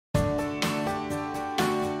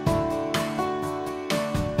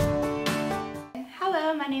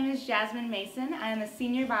Jasmine Mason. I am a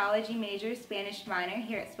senior biology major, Spanish minor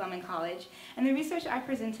here at Spelman College, and the research I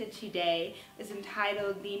presented today is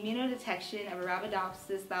entitled The Immunodetection of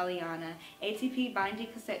Arabidopsis thaliana, ATP binding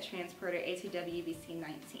cassette transporter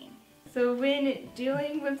ATWBC19. So when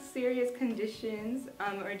dealing with serious conditions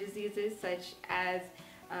or diseases such as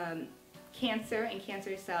cancer and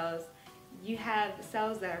cancer cells, you have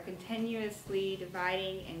cells that are continuously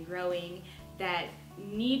dividing and growing that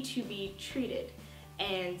need to be treated.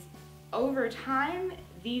 And over time,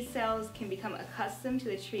 these cells can become accustomed to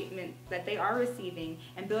the treatment that they are receiving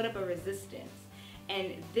and build up a resistance.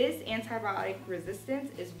 And this antibiotic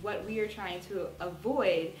resistance is what we are trying to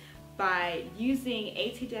avoid by using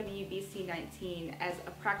ATWBC19 as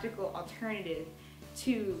a practical alternative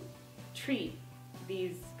to treat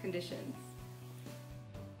these conditions.